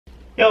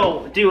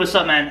Yo, dude, what's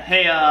up, man?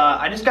 Hey,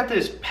 I just got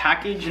this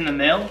package in the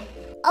mail.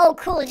 Oh,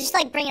 cool. Just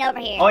like bring it over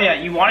here. Oh yeah,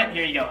 you want it?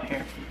 Here you go.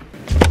 Here.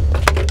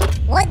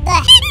 What the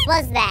heck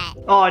was that?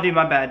 Oh, dude,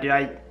 my bad, dude.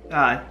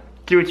 I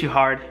threw it too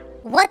hard.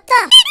 What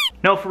the?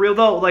 No, for real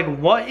though. Like,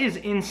 what is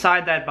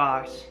inside that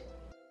box?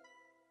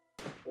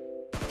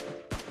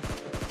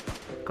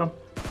 Come.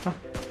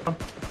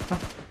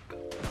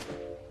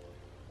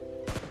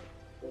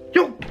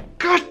 Yo,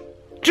 God,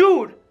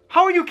 dude,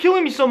 how are you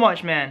killing me so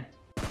much, man?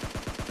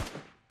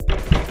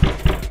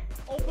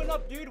 Open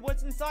up, dude.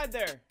 What's inside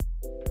there?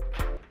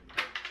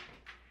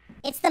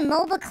 It's the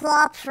Mobile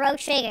Claw Pro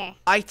Trigger.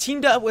 I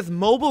teamed up with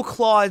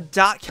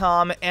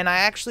mobileclaw.com and I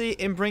actually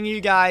am bringing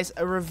you guys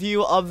a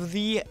review of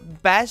the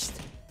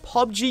best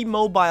PUBG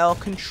Mobile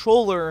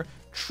controller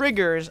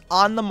triggers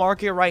on the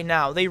market right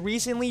now. They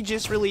recently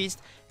just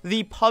released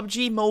the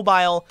PUBG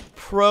Mobile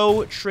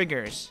Pro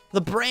Triggers.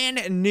 The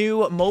brand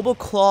new Mobile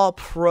Claw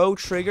Pro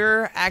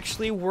Trigger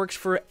actually works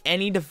for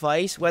any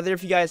device, whether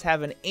if you guys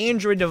have an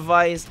Android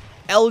device,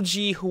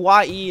 LG,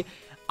 Huawei,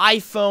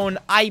 iPhone,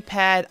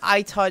 iPad,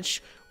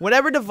 iTouch,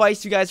 whatever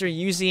device you guys are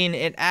using,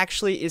 it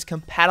actually is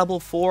compatible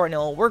for and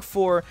it'll work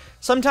for.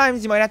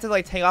 Sometimes you might have to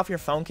like take off your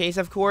phone case,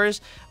 of course,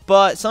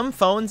 but some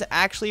phones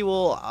actually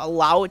will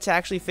allow it to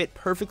actually fit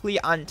perfectly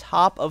on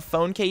top of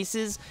phone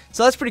cases.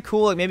 So that's pretty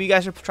cool. Like maybe you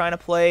guys are trying to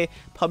play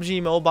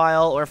PUBG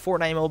Mobile or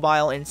Fortnite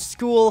Mobile in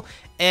school.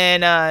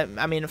 And,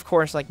 I mean, of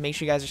course, like, make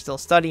sure you guys are still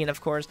studying,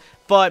 of course.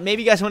 But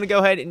maybe you guys want to go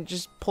ahead and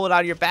just pull it out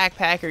of your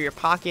backpack or your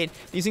pocket.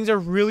 These things are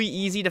really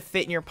easy to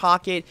fit in your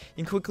pocket.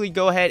 You can quickly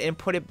go ahead and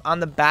put it on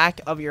the back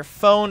of your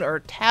phone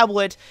or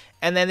tablet.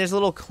 And then there's a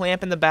little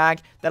clamp in the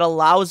back that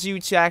allows you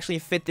to actually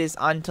fit this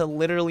onto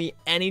literally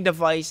any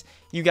device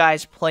you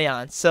guys play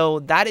on. So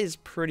that is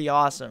pretty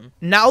awesome.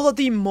 Now that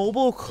the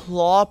Mobile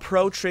Claw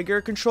Pro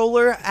Trigger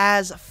controller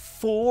has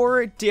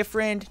 4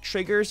 different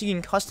triggers you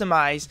can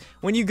customize.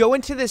 When you go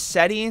into the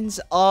settings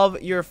of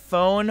your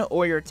phone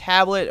or your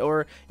tablet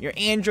or your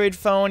Android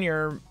phone,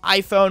 your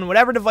iPhone,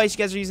 whatever device you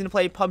guys are using to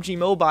play PUBG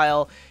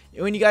Mobile,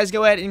 when you guys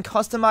go ahead and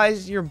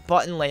customize your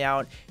button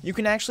layout, you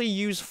can actually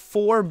use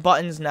 4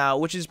 buttons now,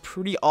 which is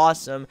pretty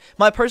awesome.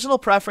 My personal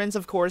preference,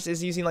 of course,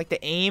 is using like the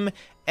aim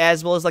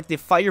as well as like the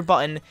fire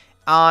button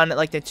on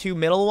like the 2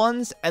 middle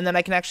ones, and then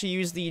I can actually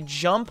use the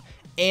jump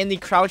and the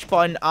crouch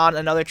button on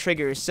another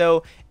trigger.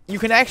 So you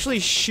can actually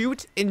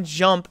shoot and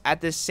jump at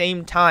the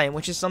same time,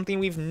 which is something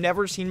we've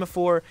never seen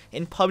before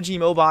in PUBG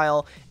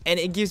Mobile, and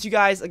it gives you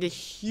guys like a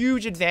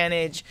huge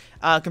advantage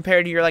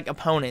compared to your like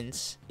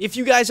opponents. If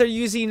you guys are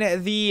using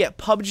the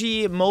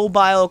PUBG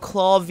Mobile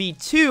Claw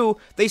V2,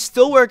 they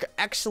still work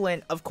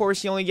excellent. Of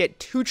course, you only get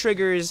 2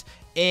 triggers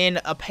in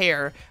a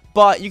pair,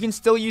 but you can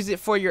still use it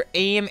for your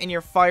aim and your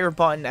fire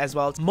button as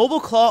well. Mobile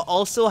Claw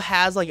also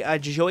has like a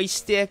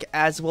joystick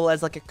as well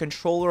as like a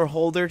controller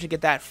holder to get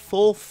that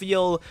full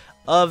feel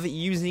of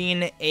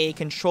using a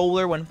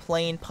controller when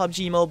playing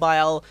PUBG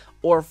Mobile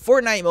or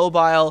Fortnite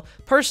Mobile.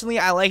 Personally,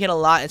 I like it a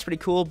lot. It's pretty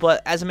cool,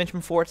 but as I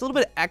mentioned before, it's a little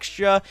bit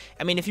extra.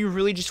 I mean, if you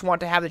really just want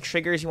to have the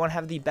triggers, you want to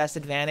have the best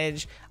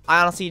advantage,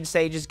 I honestly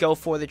say just go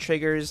for the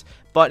triggers.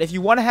 But if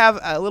you want to have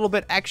a little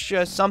bit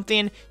extra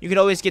something, you can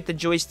always get the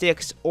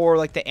joysticks or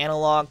like the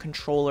analog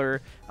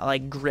controller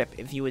like grip,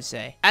 if you would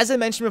say. As I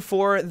mentioned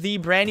before, the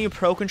brand new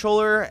Pro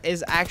Controller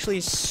is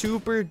actually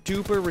super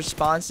duper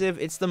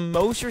responsive. It's the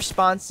most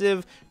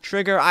responsive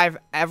trigger I've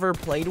ever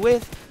played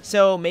with.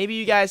 So maybe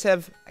you guys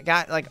have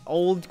got like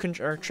old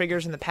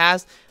triggers in the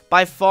past.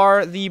 By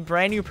far, the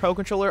brand new Pro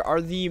Controller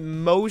are the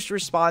most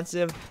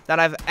responsive that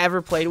I've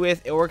ever played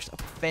with. It works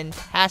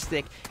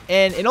fantastic.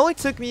 And it only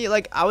took me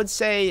like, I would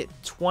say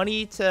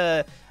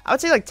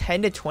like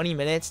 10 to 20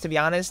 minutes, to be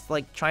honest,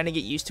 like trying to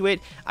get used to it.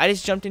 I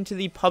just jumped into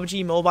the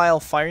PUBG Mobile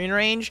firing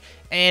range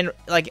and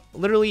like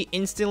literally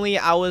instantly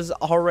I was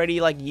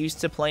already like used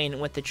to playing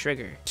with the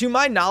trigger. To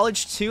my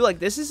knowledge too, like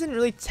this isn't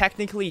really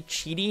technically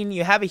cheating.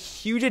 You have a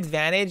huge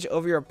advantage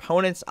over your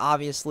opponents,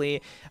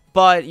 obviously,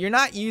 but you're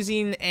not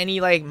using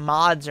any like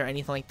mods or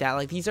anything like that.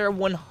 Like these are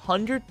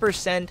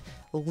 100%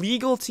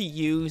 legal to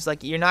use.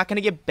 Like you're not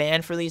gonna get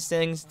banned for these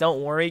things.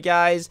 Don't worry,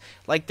 guys.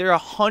 Like they're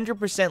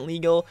 100%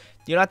 legal.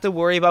 You don't have to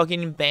worry about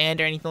getting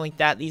banned or anything like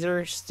that. These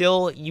are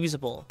still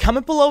usable.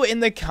 Comment below in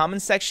the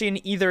comment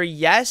section either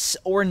yes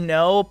or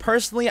no.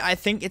 Personally, I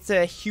think it's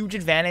a huge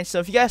advantage. So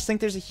if you guys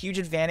think there's a huge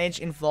advantage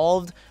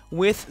involved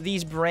with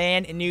these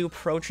brand new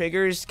Pro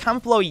Triggers,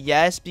 comment below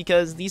yes,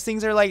 because these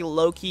things are like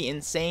low-key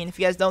insane. If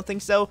you guys don't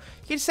think so,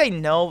 you can just say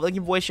no, like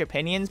you voice your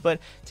opinions. But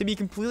to be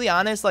completely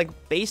honest, like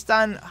based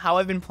on how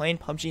I've been playing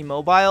PUBG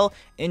Mobile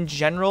in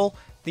general,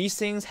 these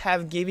things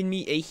have given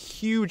me a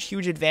huge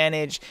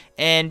advantage,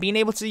 and being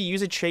able to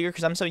use a trigger,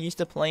 because I'm so used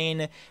to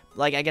playing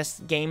like I guess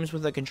games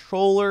with a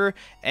controller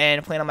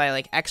and playing on my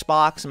like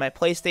Xbox and my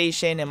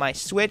PlayStation and my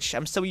Switch.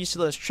 I'm so used to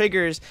those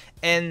triggers,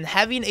 and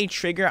having a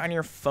trigger on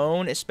your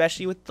phone,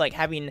 especially with like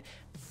having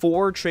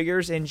 4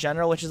 triggers in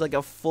general, which is like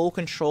a full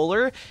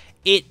controller,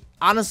 it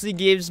honestly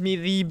gives me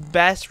the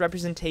best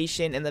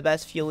representation and the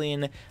best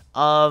feeling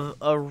of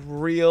a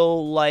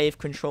real life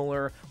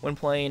controller when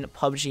playing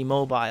PUBG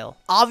Mobile.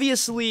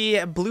 Obviously,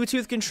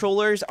 Bluetooth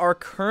controllers are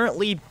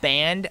currently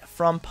banned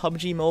from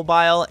PUBG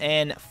Mobile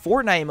and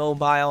Fortnite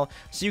Mobile,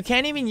 so you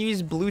can't even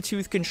use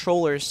Bluetooth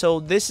controllers. So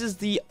this is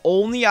the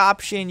only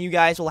option you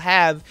guys will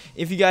have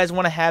if you guys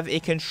want to have a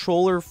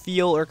controller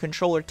feel or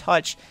controller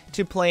touch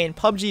to play in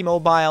PUBG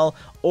Mobile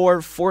or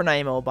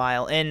Fortnite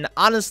Mobile. And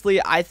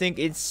honestly, I think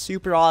it's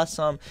super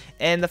awesome,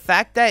 and the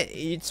fact that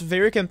it's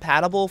very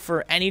compatible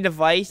for any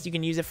device. You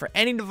can use it for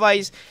any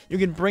device. You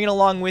can bring it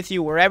along with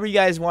you wherever you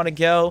guys want to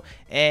go,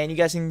 and you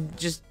guys can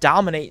just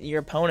dominate your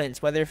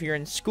opponents, whether if you're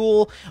in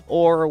school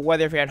or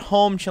whether if you're at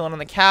home chilling on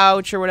the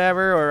couch or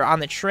whatever, or on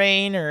the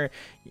train or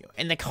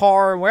in the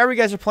car, wherever you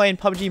guys are playing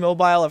PUBG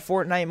Mobile or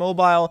Fortnite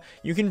Mobile.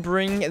 You can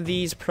bring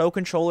these pro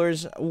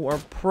controllers or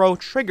pro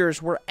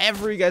triggers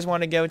wherever you guys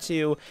want to go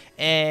to,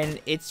 and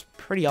it's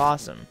pretty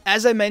awesome.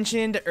 As I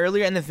mentioned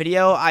earlier in the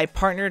video, I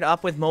partnered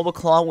up with Mobile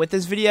Claw with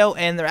this video,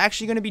 and they're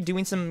actually going to be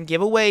doing some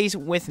giveaways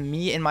with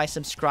me and my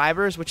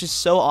subscribers, which is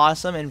so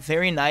awesome and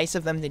very nice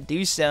of them to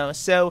do so.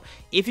 So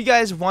if you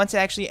guys want to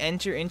actually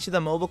enter into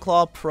the Mobile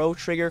Claw Pro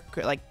Trigger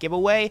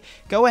giveaway,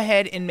 go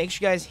ahead and make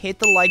sure you guys hit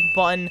the like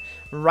button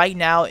right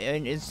now.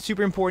 And it's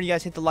super important you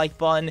guys hit the like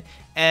button,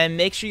 and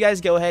make sure you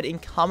guys go ahead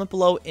and comment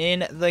below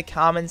in the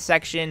comment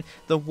section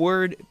the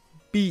word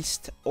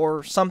beast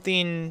or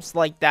something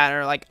like that,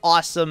 or like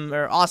awesome,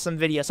 or awesome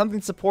video,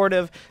 something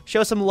supportive.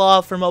 Show some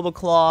love for Mobile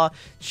Claw,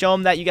 show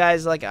them that you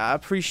guys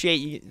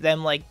appreciate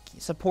them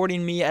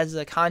supporting me as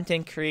a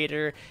content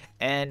creator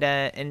and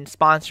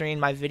sponsoring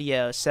my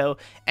videos. So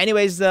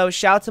anyways though,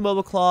 shout out to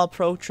Mobile Claw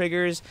Pro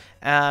Triggers.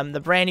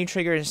 The brand new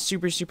trigger is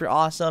super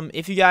awesome.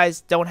 If you guys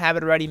don't have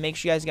it already, make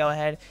sure you guys go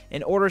ahead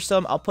and order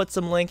some. I'll put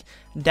some link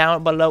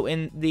down below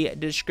in the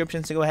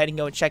description, so go ahead and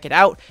go check it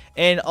out.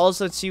 And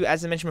also too,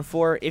 as I mentioned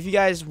before, if you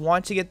guys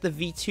want to get the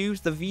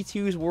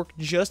V2s work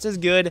just as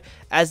good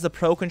as the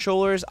Pro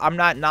controllers. I'm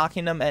not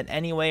knocking them in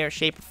any way or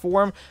shape or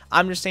form.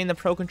 I'm just saying the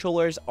Pro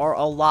controllers are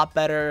a lot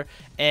better,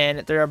 and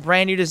they're a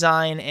brand new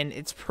design, and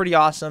it's pretty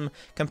awesome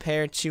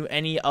compared to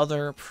any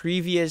other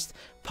previous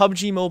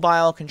PUBG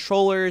Mobile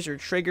controllers or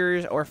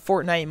triggers or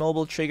Fortnite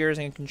mobile triggers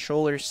and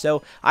controllers.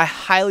 So I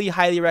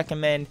highly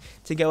recommend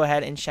to go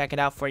ahead and check it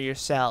out for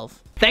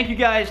yourself. Thank you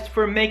guys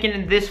for making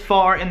it this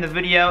far in the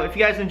video. If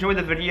you guys enjoyed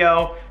the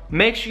video,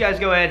 make sure you guys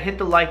go ahead, hit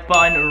the like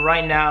button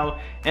right now.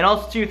 And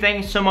also too,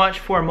 thank you so much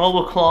for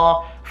Mobile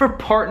Claw for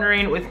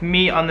partnering with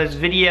me on this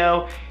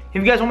video. If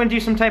you guys want me to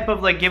do some type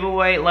of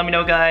giveaway, let me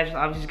know guys.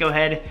 Obviously just go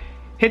ahead,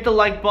 hit the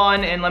like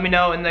button, and let me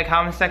know in the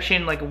comment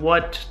section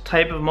what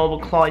type of Mobile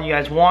Claw you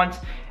guys want,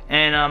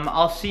 and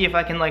I'll see if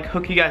I can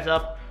hook you guys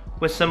up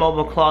with some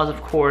Mobile Claws,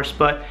 of course.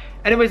 But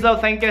anyways though,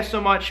 thank you guys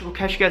so much. We'll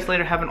catch you guys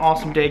later. Have an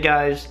awesome day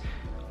guys.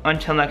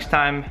 Until next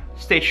time,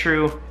 stay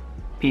true.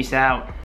 Peace out.